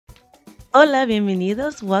Hola,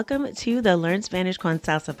 bienvenidos. Welcome to the Learn Spanish con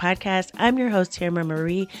Salsa podcast. I'm your host, Tamara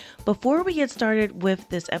Marie. Before we get started with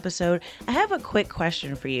this episode, I have a quick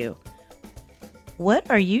question for you. What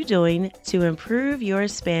are you doing to improve your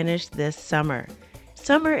Spanish this summer?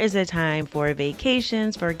 Summer is a time for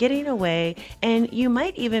vacations, for getting away, and you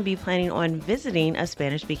might even be planning on visiting a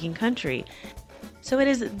Spanish-speaking country. So it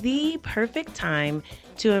is the perfect time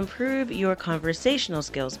to improve your conversational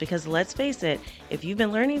skills because let's face it, if you've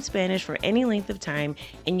been learning Spanish for any length of time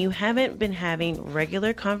and you haven't been having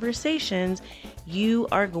regular conversations, you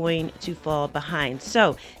are going to fall behind.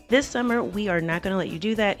 So this summer, we are not going to let you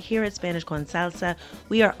do that. Here at Spanish con Salsa,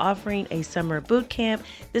 we are offering a summer boot camp.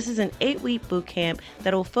 This is an 8-week boot camp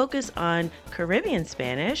that will focus on Caribbean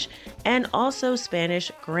Spanish and also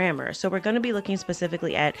Spanish grammar. So we're going to be looking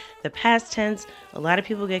specifically at the past tense. A lot of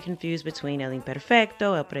people get confused between el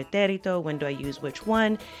imperfecto, el pretérito, when do I use which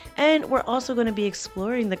one? And we're also going to be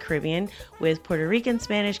exploring the Caribbean with Puerto Rican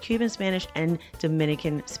Spanish, Cuban Spanish, and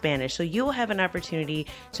Dominican Spanish. So you will have an opportunity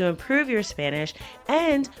to improve your Spanish,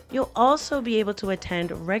 and you'll also be able to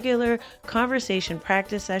attend regular conversation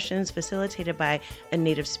practice sessions facilitated by a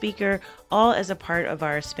native speaker, all as a part of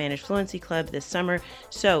our Spanish Fluency Club this summer.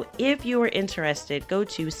 So if you are interested, go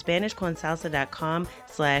to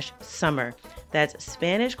SpanishConSalsa.com/summer. That's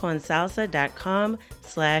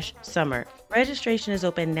SpanishConSalsa.com/summer. Registration is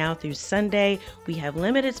open now through Sunday. We have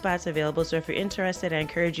limited spots available, so if you're interested, I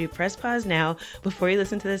encourage you press pause now before you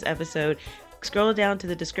listen to this episode. Scroll down to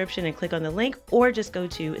the description and click on the link, or just go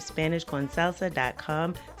to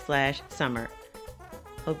SpanishConSalsa.com/summer.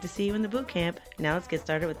 Hope to see you in the boot camp. Now let's get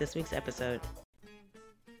started with this week's episode.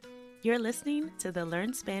 You're listening to the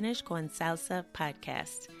Learn Spanish con Salsa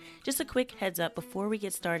podcast. Just a quick heads up before we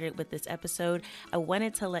get started with this episode, I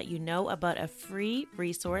wanted to let you know about a free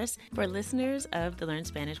resource for listeners of the Learn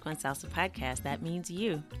Spanish con Salsa podcast. That means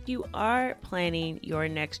you. If you are planning your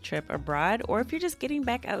next trip abroad, or if you're just getting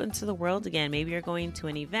back out into the world again, maybe you're going to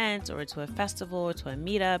an event or to a festival or to a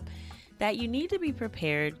meetup, that you need to be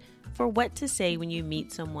prepared for what to say when you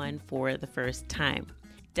meet someone for the first time.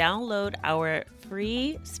 Download our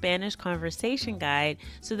free Spanish conversation guide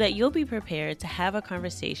so that you'll be prepared to have a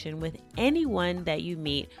conversation with anyone that you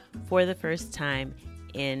meet for the first time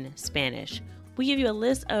in Spanish. We give you a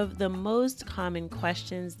list of the most common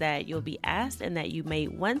questions that you'll be asked and that you may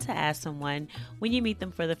want to ask someone when you meet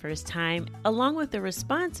them for the first time, along with the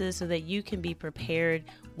responses so that you can be prepared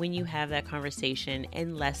when you have that conversation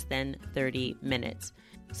in less than 30 minutes.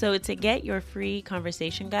 So to get your free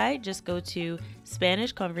conversation guide, just go to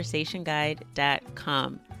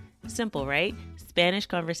SpanishConversationGuide.com. Simple, right?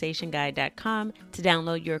 SpanishConversationGuide.com to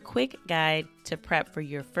download your quick guide to prep for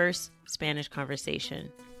your first Spanish conversation.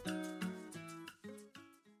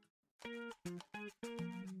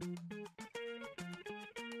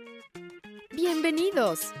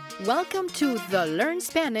 Bienvenidos! Welcome to the Learn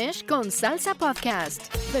Spanish con Salsa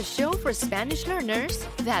podcast, the show for Spanish learners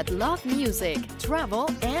that love music, travel,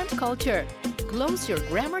 and culture. Close your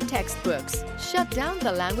grammar textbooks, shut down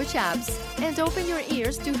the language apps, and open your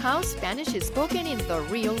ears to how Spanish is spoken in the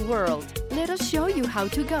real world. Let us show you how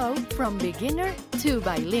to go from beginner to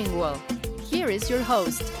bilingual. Here is your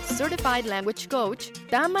host, certified language coach,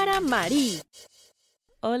 Tamara Marie.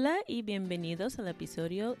 Hola y bienvenidos al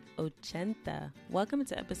episodio 80. Welcome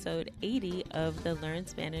to episode 80 of the Learn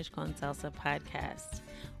Spanish con Salsa podcast.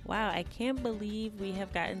 Wow, I can't believe we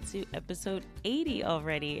have gotten to episode 80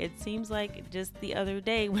 already. It seems like just the other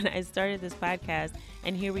day when I started this podcast,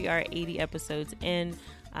 and here we are 80 episodes in.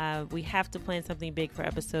 We have to plan something big for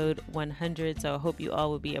episode 100, so I hope you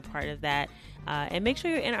all will be a part of that. And make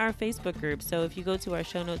sure you're in our Facebook group. So if you go to our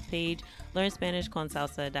show notes page,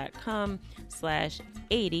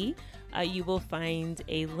 learnspanishconsalsa.com/80, you will find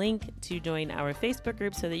a link to join our Facebook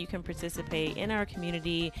group so that you can participate in our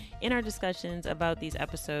community, in our discussions about these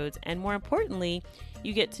episodes. And more importantly,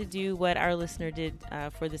 you get to do what our listener did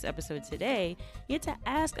for this episode today. You get to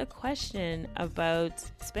ask a question about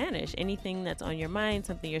Spanish, anything that's on your mind,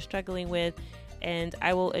 something you're struggling with, and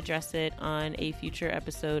I will address it on a future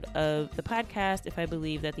episode of the podcast if I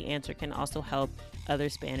believe that the answer can also help other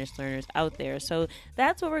Spanish learners out there. So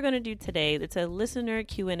that's what we're going to do today. It's a listener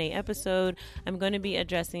Q&A episode. I'm going to be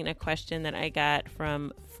addressing a question that I got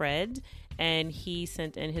from Fred, and he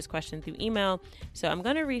sent in his question through email. So I'm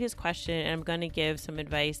going to read his question, and I'm going to give some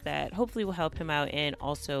advice that hopefully will help him out and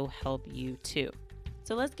also help you too.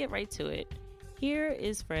 So let's get right to it. Here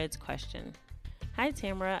is Fred's question. Hi,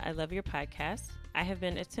 Tamara. I love your podcast. I have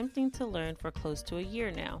been attempting to learn for close to a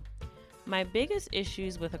year now. My biggest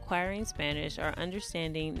issues with acquiring Spanish are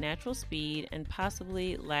understanding natural speed and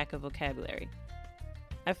possibly lack of vocabulary.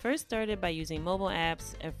 I first started by using mobile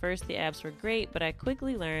apps. At first, the apps were great, but I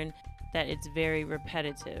quickly learned that it's very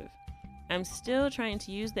repetitive. I'm still trying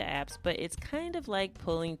to use the apps, but it's kind of like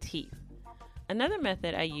pulling teeth. Another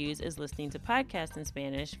method I use is listening to podcasts in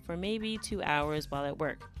Spanish for maybe 2 hours while at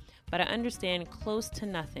work, but I understand close to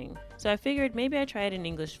nothing. So I figured maybe I try it in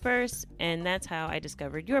English first, and that's how I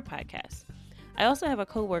discovered your podcast. I also have a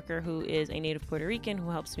coworker who is a native Puerto Rican who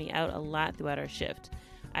helps me out a lot throughout our shift.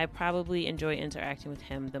 I probably enjoy interacting with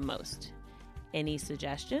him the most. Any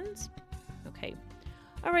suggestions? Okay.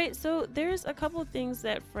 All right, so there's a couple of things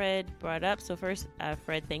that Fred brought up. So first,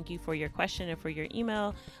 Fred, thank you for your question and for your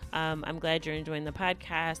email. I'm glad you're enjoying the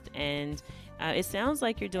podcast, and it sounds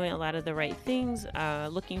like you're doing a lot of the right things,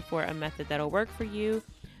 looking for a method that'll work for you.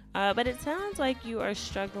 But it sounds like you are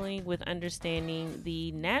struggling with understanding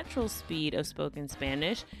the natural speed of spoken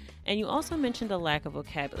Spanish, and you also mentioned a lack of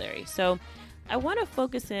vocabulary. So I want to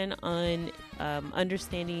focus in on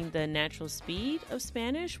understanding the natural speed of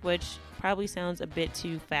Spanish, which probably sounds a bit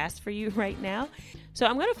too fast for you right now. So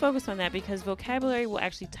I'm going to focus on that because vocabulary will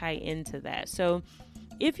actually tie into that. So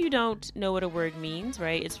if you don't know what a word means,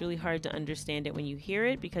 right, it's really hard to understand it when you hear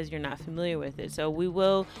it because you're not familiar with it. So we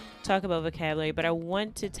will talk about vocabulary, but I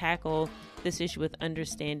want to tackle this issue with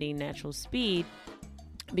understanding natural speed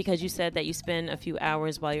because you said that you spend a few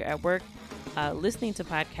hours while you're at work listening to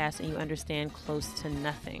podcasts and you understand close to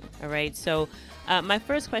nothing. All right. So my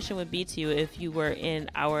first question would be to you, if you were in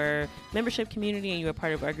our membership community and you were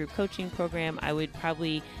part of our group coaching program, I would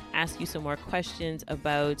probably ask you some more questions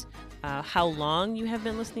about how long you have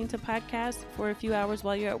been listening to podcasts for a few hours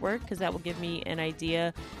while you're at work, because that will give me an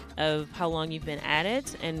idea of how long you've been at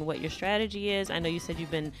it and what your strategy is. I know you said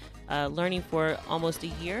you've been learning for almost a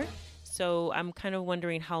year. So I'm kind of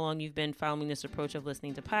wondering how long you've been following this approach of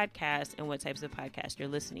listening to podcasts and what types of podcasts you're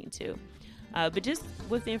listening to. But just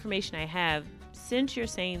with the information I have, since you're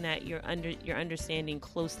saying that you're understanding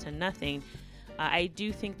close to nothing, I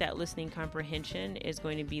do think that listening comprehension is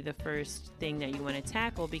going to be the first thing that you want to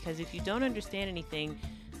tackle, because if you don't understand anything,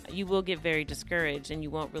 you will get very discouraged and you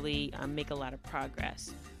won't really make a lot of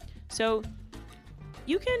progress. So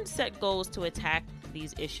you can set goals to attack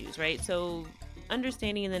these issues, right? So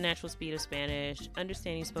understanding the natural speed of Spanish,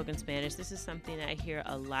 understanding spoken Spanish, this is something that I hear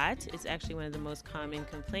a lot. It's actually one of the most common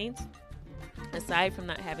complaints, aside from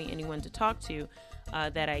not having anyone to talk to,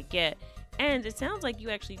 that I get. And it sounds like you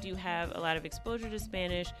actually do have a lot of exposure to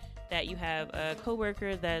Spanish, that you have a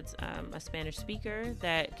coworker that's a Spanish speaker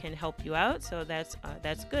that can help you out. So that's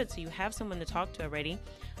good. So you have someone to talk to already.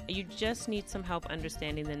 You just need some help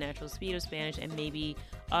understanding the natural speed of Spanish and maybe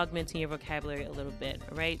augmenting your vocabulary a little bit,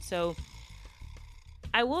 right? So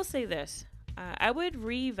I will say this. I would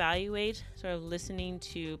reevaluate sort of listening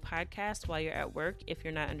to podcasts while you're at work if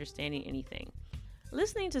you're not understanding anything.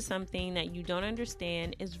 Listening to something that you don't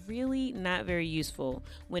understand is really not very useful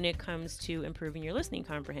when it comes to improving your listening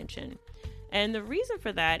comprehension. And the reason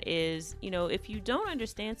for that is, if you don't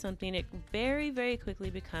understand something, it very, very quickly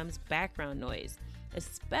becomes background noise,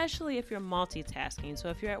 especially if you're multitasking. So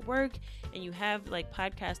if you're at work and you have like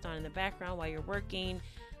podcast on in the background while you're working,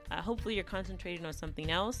 hopefully you're concentrating on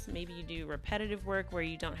something else. Maybe you do repetitive work where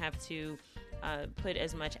you don't have to put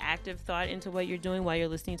as much active thought into what you're doing while you're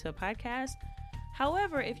listening to a podcast.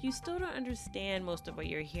 However, if you still don't understand most of what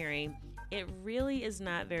you're hearing, it really is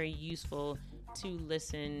not very useful to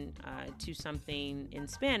listen to something in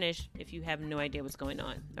Spanish if you have no idea what's going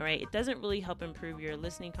on. All right. It doesn't really help improve your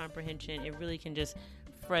listening comprehension. It really can just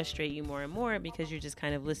frustrate you more and more because you're just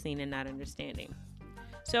kind of listening and not understanding.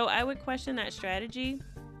 So I would question that strategy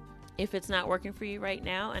if it's not working for you right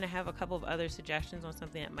now, and I have a couple of other suggestions on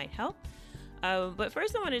something that might help. But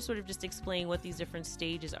first I want to sort of just explain what these different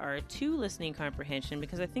stages are to listening comprehension,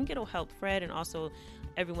 because I think it'll help Fred and also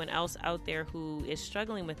everyone else out there who is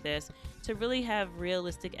struggling with this to really have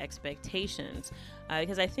realistic expectations.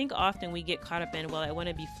 Because I think often we get caught up in, well, I want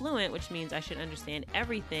to be fluent, which means I should understand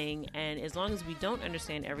everything. And as long as we don't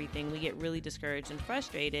understand everything, we get really discouraged and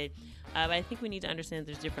frustrated. But I think we need to understand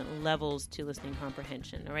there's different levels to listening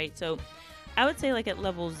comprehension. All right. So I would say like at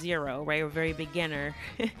level 0, right, or very beginner,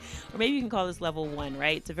 or maybe you can call this level 1,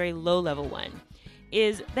 right? It's a very low level 1,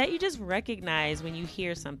 is that you just recognize when you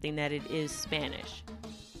hear something that it is Spanish,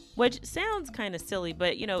 which sounds kind of silly,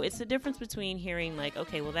 but it's the difference between hearing like,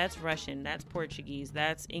 okay, well, that's Russian, that's Portuguese,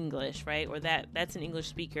 that's English, right? Or that's an English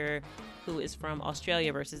speaker who is from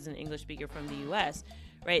Australia versus an English speaker from the US,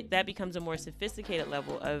 right? That becomes a more sophisticated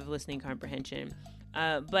level of listening comprehension.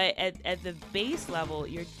 But at the base level,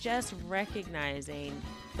 you're just recognizing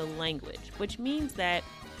the language, which means that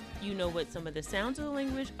you know what some of the sounds of the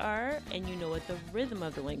language are and you know what the rhythm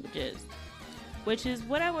of the language is. which is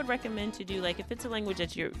what I would recommend to do. Like if it's a language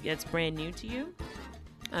that's brand new to you,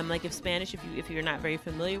 like if Spanish, if you're not very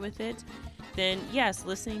familiar with it, then yes,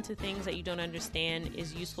 listening to things that you don't understand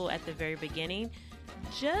is useful at the very beginning,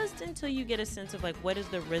 just until you get a sense of like what is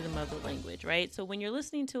the rhythm of the language, right? So when you're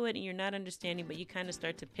listening to it and you're not understanding, but you kind of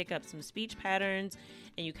start to pick up some speech patterns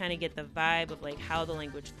and you kind of get the vibe of like how the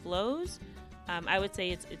language flows, I would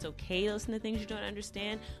say it's okay to listen to things you don't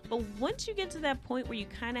understand. But once you get to that point where you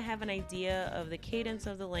kind of have an idea of the cadence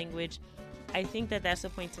of the language, I think that's the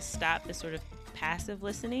point to stop this sort of passive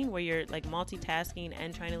listening where you're like multitasking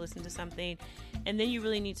and trying to listen to something, and then you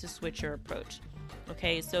really need to switch your approach.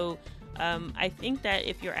 Okay, so I think that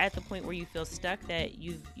if you're at the point where you feel stuck, that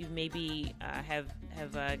you've maybe have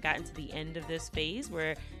gotten to the end of this phase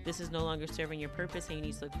where this is no longer serving your purpose and you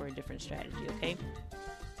need to look for a different strategy. Okay.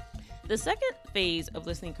 The second phase of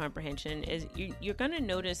listening comprehension is you're going to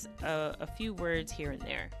notice a few words here and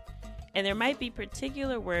there. And there might be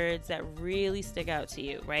particular words that really stick out to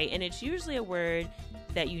you, right? And it's usually a word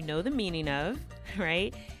that you know the meaning of,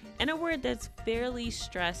 right? And a word that's fairly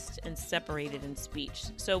stressed and separated in speech.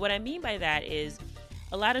 So what I mean by that is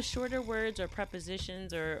a lot of shorter words or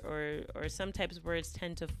prepositions or some types of words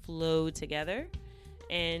tend to flow together,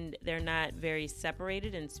 and they're not very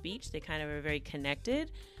separated in speech. They kind of are very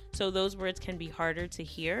connected. So those words can be harder to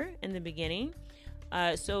hear in the beginning.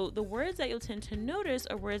 So the words that you'll tend to notice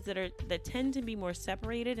are words that tend to be more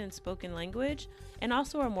separated in spoken language and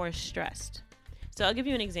also are more stressed. So I'll give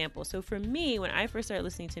you an example. So for me, when I first started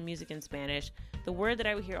listening to music in Spanish, the word that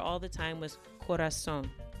I would hear all the time was corazón.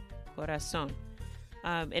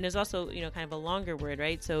 And it's also, kind of a longer word,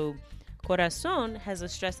 right? So corazón has a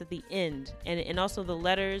stress at the end, and also the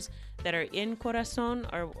letters that are in corazón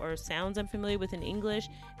are sounds I'm familiar with in English,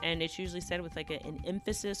 and it's usually said with like an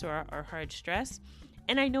emphasis or hard stress.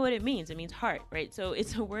 And I know what it means. It means heart, right? So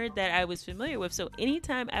it's a word that I was familiar with. So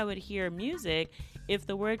anytime I would hear music, if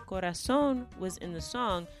the word corazón was in the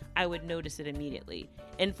song, I would notice it immediately.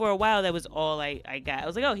 And for a while, that was all I got. I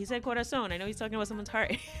was like, oh, he said corazón. I know he's talking about someone's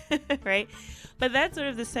heart, right? But that's sort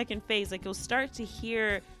of the second phase. Like you'll start to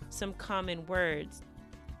hear some common words.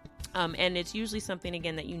 And it's usually something,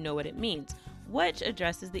 again, that you know what it means, which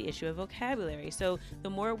addresses the issue of vocabulary. So the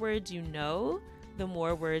more words you know, the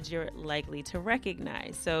more words you're likely to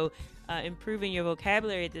recognize. So improving your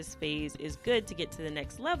vocabulary at this phase is good to get to the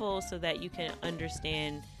next level so that you can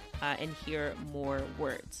understand and hear more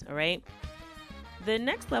words. All right. The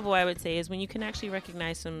next level, I would say, is when you can actually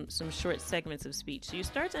recognize some short segments of speech. So you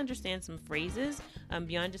start to understand some phrases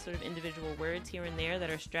beyond just sort of individual words here and there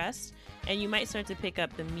that are stressed, and you might start to pick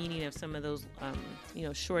up the meaning of some of those,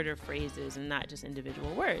 shorter phrases and not just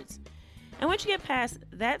individual words. And once you get past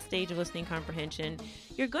that stage of listening comprehension,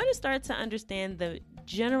 you're going to start to understand the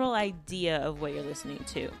general idea of what you're listening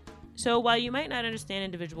to. So while you might not understand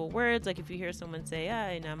individual words, like if you hear someone say,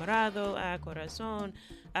 enamorado, corazón,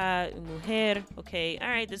 mujer, okay, all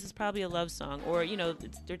right, this is probably a love song, or,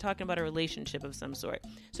 they're talking about a relationship of some sort.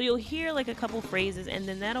 So you'll hear like a couple phrases, and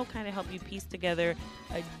then that'll kind of help you piece together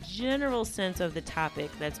a general sense of the topic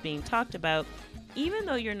that's being talked about, even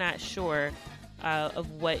though you're not sure of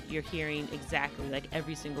what you're hearing exactly, like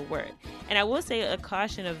every single word. And I will say a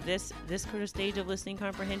caution of this sort of stage of listening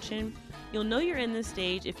comprehension. You'll know you're in this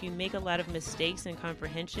stage if you make a lot of mistakes in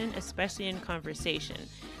comprehension, especially in conversation.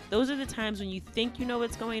 Those are the times when you think you know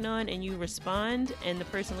what's going on and you respond and the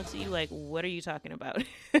person looks at you like, what are you talking about?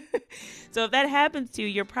 So if that happens to you,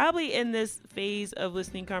 you're probably in this phase of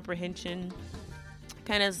listening comprehension,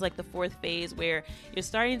 kind of like the fourth phase, where you're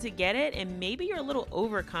starting to get it and maybe you're a little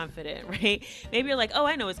overconfident, right? Maybe you're like, oh,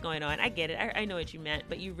 I know what's going on. I get it. I know what you meant,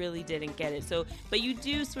 but you really didn't get it. So, but you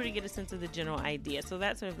do sort of get a sense of the general idea. So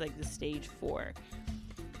that's sort of like the stage 4.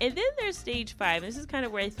 And then there's stage 5. And this is kind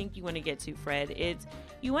of where I think you want to get to, Fred. It's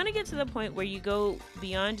you want to get to the point where you go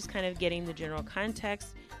beyond just kind of getting the general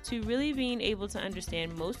context to really being able to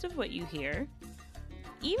understand most of what you hear,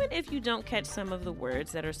 even if you don't catch some of the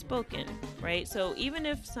words that are spoken, right? So even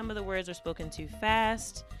if some of the words are spoken too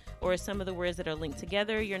fast, or some of the words that are linked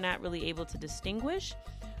together, you're not really able to distinguish.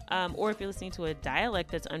 Or if you're listening to a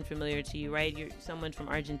dialect that's unfamiliar to you, right? You're someone from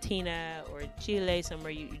Argentina or Chile,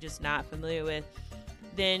 somewhere you're just not familiar with,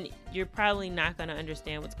 then you're probably not going to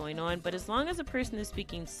understand what's going on. But as long as a person is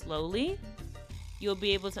speaking slowly, you'll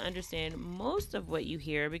be able to understand most of what you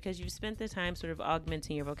hear because you've spent the time sort of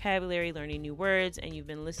augmenting your vocabulary, learning new words, and you've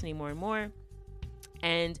been listening more and more.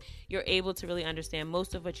 And you're able to really understand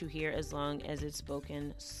most of what you hear as long as it's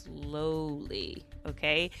spoken slowly,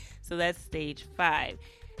 okay? So that's stage 5.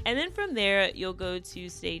 And then from there, you'll go to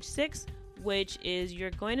stage 6, which is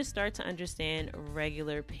you're going to start to understand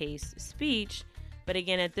regular pace speech, But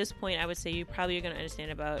again, at this point, I would say you probably are going to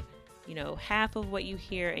understand about, half of what you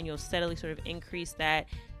hear, and you'll steadily sort of increase that.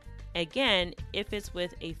 Again, if it's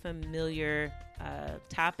with a familiar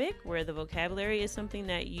topic where the vocabulary is something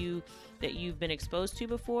that you've been exposed to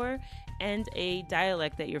before, and a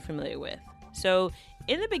dialect that you're familiar with. So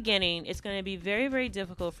in the beginning, it's going to be very, very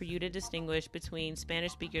difficult for you to distinguish between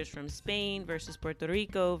Spanish speakers from Spain versus Puerto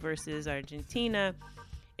Rico versus Argentina.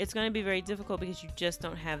 It's going to be very difficult because you just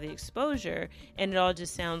don't have the exposure, and it all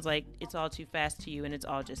just sounds like it's all too fast to you and it's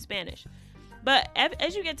all just Spanish. But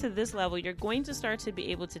as you get to this level, you're going to start to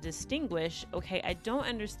be able to distinguish, okay, I don't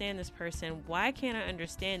understand this person. Why can't I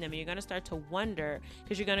understand them? And you're going to start to wonder,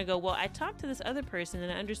 because you're going to go, well, I talked to this other person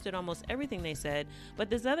and I understood almost everything they said, but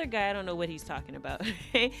this other guy, I don't know what he's talking about.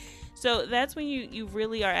 Okay? So that's when you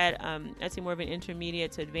really are at, I'd say more of an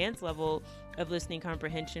intermediate to advanced level of listening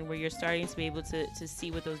comprehension, where you're starting to be able to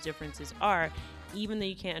see what those differences are, even though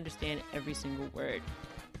you can't understand every single word.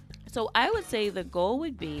 So I would say the goal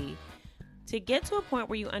would be to get to a point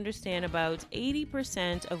where you understand about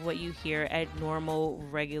 80% of what you hear at normal,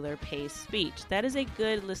 regular paced speech. That is a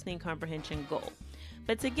good listening comprehension goal.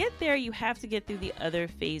 But to get there, you have to get through the other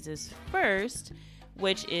phases first,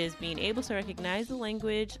 which is being able to recognize the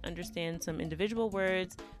language, understand some individual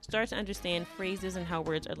words, start to understand phrases and how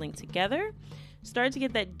words are linked together, start to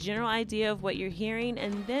get that general idea of what you're hearing,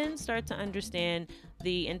 and then start to understand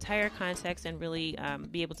the entire context and really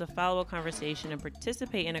be able to follow a conversation and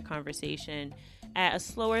participate in a conversation at a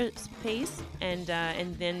slower pace, and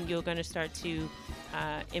then you're going to start to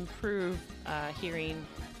improve hearing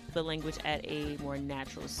the language at a more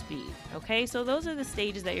natural speed. Okay, so those are the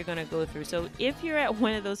stages that you're going to go through. So if you're at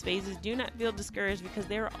one of those phases, do not feel discouraged, because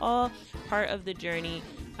they're all part of the journey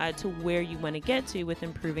to where you want to get to with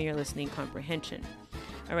improving your listening comprehension.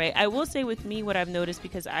 All right, I will say with me what I've noticed,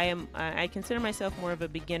 because I consider myself more of a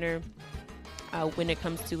beginner when it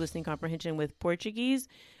comes to listening comprehension with Portuguese,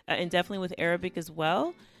 and definitely with Arabic as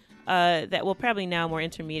well. That will probably now more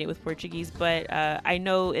intermediate with Portuguese, but I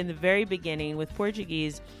know in the very beginning with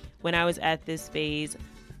Portuguese, when I was at this phase,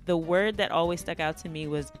 the word that always stuck out to me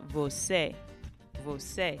was você.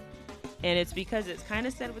 And it's because it's kind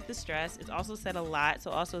of said with the stress. It's also said a lot.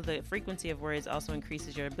 So also the frequency of words also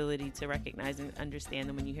increases your ability to recognize and understand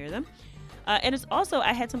them when you hear them. And it's also,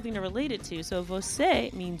 I had something to relate it to. So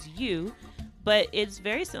você means you, but it's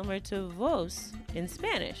very similar to vos in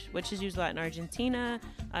Spanish, which is used a lot in Argentina.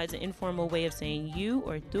 It's an informal way of saying you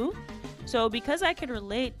or tú. So because I could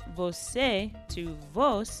relate você to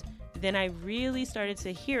vos, then I really started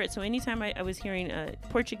to hear it. So anytime I was hearing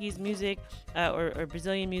Portuguese music or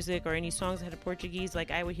Brazilian music or any songs that had a Portuguese, like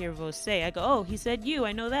I would hear você, I go, oh, he said you,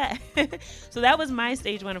 I know that. So that was my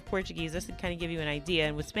stage one of Portuguese. Just to kind of give you an idea.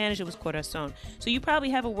 And with Spanish, it was corazón. So you probably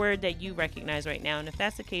have a word that you recognize right now. And if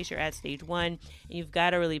that's the case, you're at stage one, and you've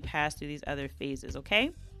got to really pass through these other phases, okay?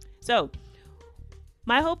 So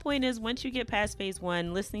my whole point is, once you get past phase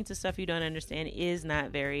one, listening to stuff you don't understand is not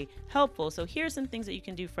very helpful. So here's some things that you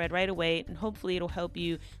can do, Fred, right away, and hopefully it'll help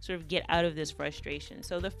you sort of get out of this frustration.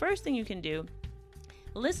 So the first thing you can do,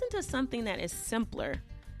 listen to something that is simpler,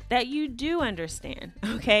 that you do understand,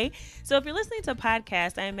 okay? So if you're listening to a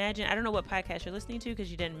podcast, I don't know what podcast you're listening to because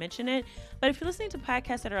you didn't mention it, but if you're listening to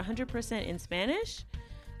podcasts that are 100% in Spanish,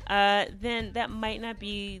 then that might not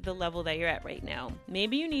be the level that you're at right now.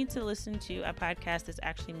 Maybe you need to listen to a podcast that's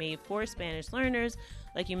actually made for Spanish learners.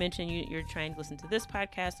 Like you mentioned, you're trying to listen to this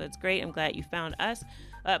podcast, so it's great. I'm glad you found us.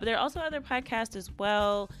 But there are also other podcasts as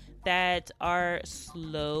well that are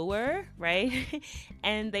slower, right?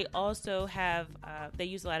 And they also have, they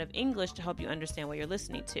use a lot of English to help you understand what you're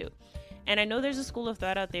listening to. And I know there's a school of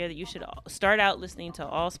thought out there that you should start out listening to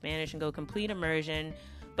all Spanish and go complete immersion.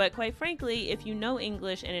 But quite frankly, if you know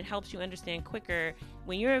English and it helps you understand quicker,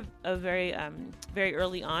 when you're a very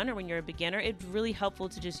early on, or when you're a beginner, it's really helpful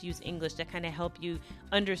to just use English to kind of help you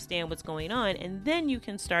understand what's going on. And then you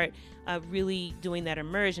can start really doing that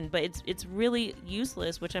immersion. But it's really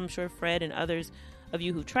useless, which I'm sure Fred and others of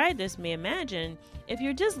you who tried this may imagine. If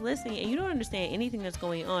you're just listening and you don't understand anything that's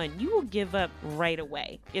going on, you will give up right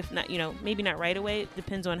away. If not, maybe not right away. It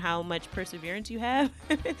depends on how much perseverance you have.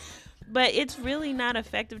 But it's really not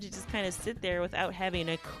effective to just kind of sit there without having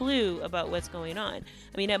a clue about what's going on.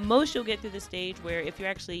 I mean, at most you'll get through the stage where if you're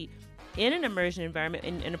actually in an immersion environment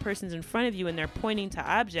and a person's in front of you and they're pointing to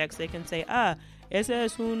objects, they can say, ese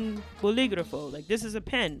es un bolígrafo, like this is a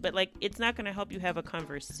pen, but like it's not going to help you have a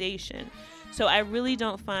conversation. So I really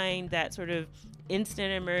don't find that sort of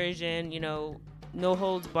instant immersion, no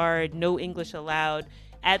holds barred, no English allowed,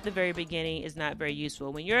 at the very beginning is not very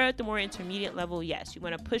useful. When you're at the more intermediate level, yes, you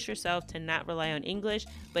want to push yourself to not rely on English.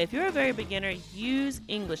 But if you're a very beginner, use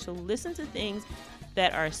English. So listen to things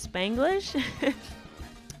that are Spanglish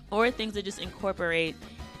or things that just incorporate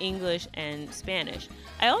English and Spanish.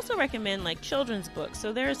 I also recommend like children's books.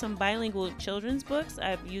 So there are some bilingual children's books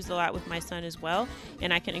I've used a lot with my son as well,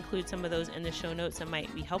 and I can include some of those in the show notes that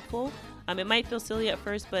might be helpful. It might feel silly at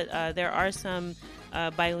first, but there are some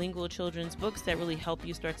bilingual children's books that really help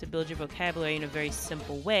you start to build your vocabulary in a very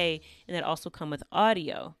simple way, and that also come with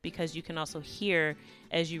audio, because you can also hear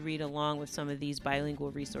as you read along with some of these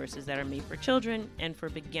bilingual resources that are made for children and for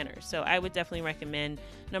beginners. So I would definitely recommend,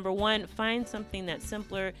 number one, find something that's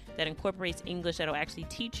simpler, that incorporates English, that'll actually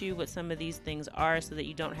teach you what some of these things are so that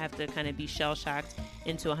you don't have to kind of be shell-shocked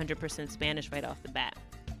into 100% Spanish right off the bat.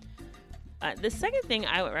 The second thing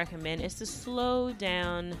I would recommend is to slow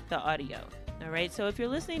down the audio. All right, so if you're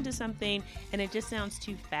listening to something and it just sounds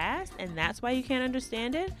too fast and that's why you can't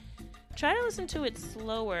understand it, try to listen to it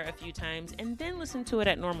slower a few times and then listen to it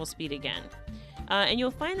at normal speed again. And you'll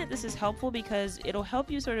find that this is helpful because it'll help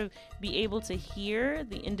you sort of be able to hear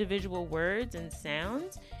the individual words and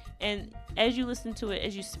sounds. And as you listen to it,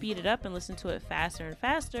 as you speed it up and listen to it faster and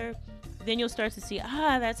faster, then you'll start to see,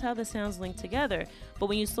 that's how the sounds link together. But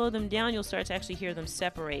when you slow them down, you'll start to actually hear them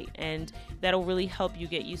separate. And that'll really help you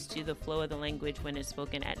get used to the flow of the language when it's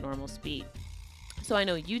spoken at normal speed. So I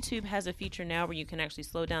know YouTube has a feature now where you can actually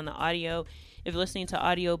slow down the audio. If you're listening to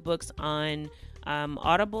audiobooks on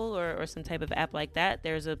Audible or some type of app like that,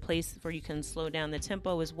 there's a place where you can slow down the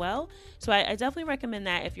tempo as well. So I definitely recommend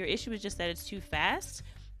that. If your issue is just that it's too fast,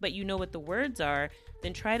 but you know what the words are,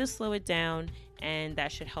 then try to slow it down, and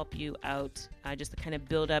that should help you out just to kind of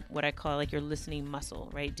build up what I call like your listening muscle,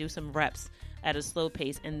 right? Do some reps at a slow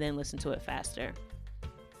pace and then listen to it faster.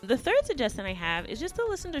 The third suggestion I have is just to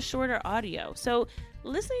listen to shorter audio. So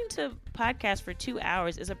listening to podcasts for 2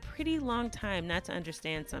 hours is a pretty long time not to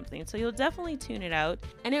understand something. So you'll definitely tune it out,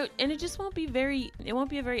 and it just won't be a very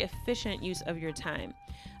efficient use of your time.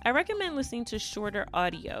 I recommend listening to shorter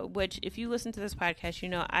audio, which if you listen to this podcast, you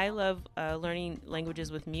know I love learning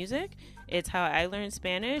languages with music. It's how I learned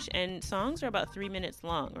Spanish, and songs are about 3 minutes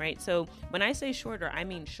long, right? So when I say shorter, I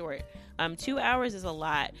mean short. 2 hours is a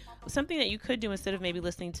lot. Something that you could do instead of maybe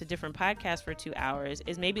listening to different podcasts for 2 hours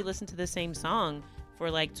is maybe listen to the same song for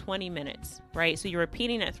like 20 minutes, right? So you're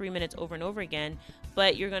repeating that 3 minutes over and over again,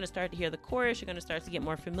 but you're going to start to hear the chorus, you're going to start to get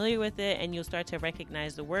more familiar with it, and you'll start to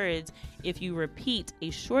recognize the words if you repeat a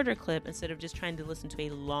shorter clip instead of just trying to listen to a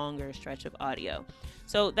longer stretch of audio.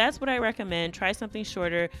 So that's what I recommend. Try something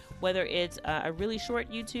shorter, whether it's a really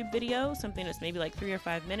short YouTube video, something that's maybe like 3 or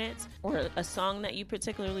 5 minutes, or a song that you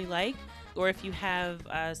particularly like, or if you have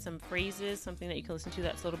some phrases, something that you can listen to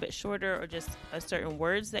that's a little bit shorter, or just certain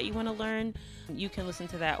words that you want to learn, you can listen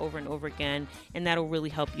to that over and over again, and that'll really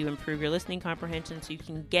help you improve your listening comprehension so you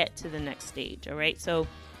can get to the next stage. All right, so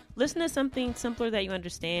listen to something simpler that you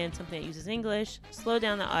understand, something that uses English, slow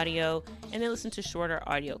down the audio, and then listen to shorter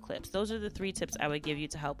audio clips. Those are the 3 tips I would give you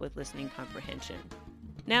to help with listening comprehension.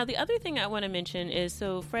 Now, the other thing I want to mention is,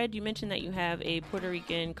 so Fred, you mentioned that you have a Puerto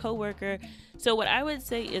Rican coworker. So what I would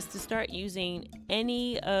say is to start using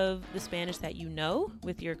any of the Spanish that you know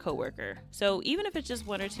with your coworker. So even if it's just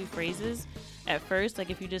 1 or 2 phrases at first,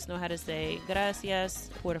 like if you just know how to say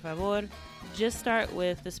gracias, por favor, just start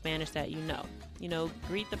with the Spanish that you know. You know,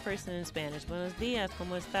 greet the person in Spanish. Buenos días,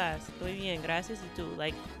 ¿cómo estás? Estoy bien, gracias, y tú.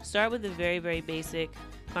 Like, start with a very, very basic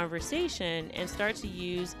conversation and start to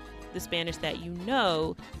use the Spanish that you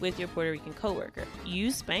know with your Puerto Rican coworker.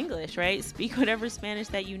 Use Spanglish, right? Speak whatever Spanish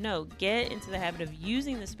that you know. Get into the habit of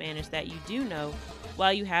using the Spanish that you do know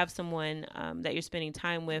while you have someone that you're spending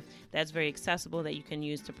time with that's very accessible that you can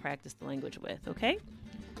use to practice the language with, okay?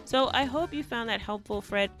 So I hope you found that helpful,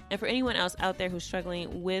 Fred. And for anyone else out there who's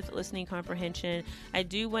struggling with listening comprehension, I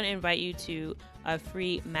do want to invite you to a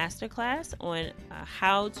free masterclass on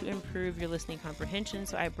how to improve your listening comprehension.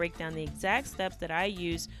 So I break down the exact steps that I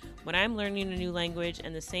use when I'm learning a new language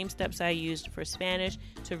and the same steps I used for Spanish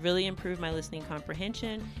to really improve my listening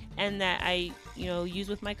comprehension, and that I, use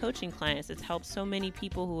with my coaching clients. It's helped so many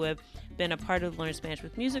people who have been a part of the Learn Spanish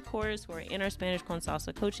with Music course, who are in our Spanish con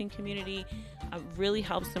Salsa coaching community. Really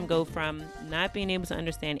helps them go from not being able to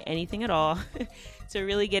understand anything at all to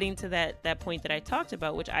really getting to that point that I talked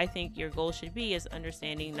about, which I think your goal should be, is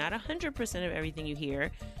understanding not 100% of everything you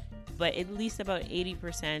hear, but at least about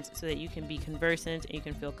 80%, so that you can be conversant and you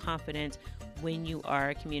can feel confident when you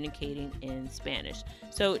are communicating in Spanish.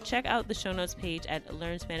 So check out the show notes page at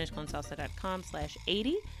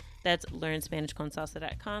learnspanishconsalsa.com/80 That's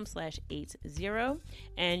learnspanishconsalsa.com/80.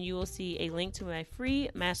 And you will see a link to my free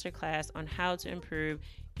masterclass on how to improve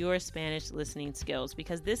your Spanish listening skills,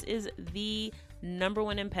 because this is the number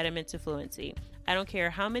one impediment to fluency. I don't care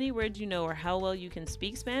how many words you know or how well you can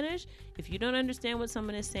speak Spanish. If you don't understand what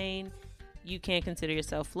someone is saying, you can't consider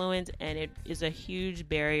yourself fluent, and it is a huge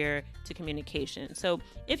barrier to communication. So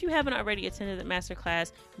if you haven't already attended the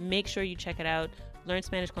masterclass, make sure you check it out,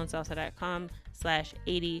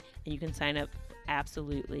 learnspanishconsalsa.com/80, and you can sign up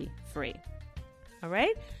absolutely free. All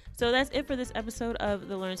right. So that's it for this episode of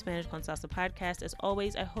the Learn Spanish con Salsa podcast. As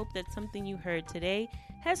always, I hope that something you heard today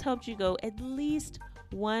has helped you go at least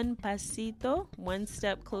one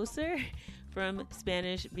step closer from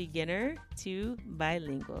Spanish beginner to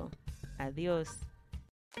bilingual. Adios.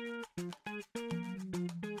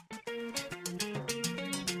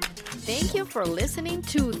 Thank you for listening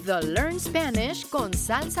to the Learn Spanish con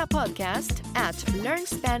Salsa podcast at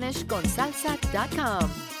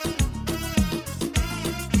learnspanishconsalsa.com.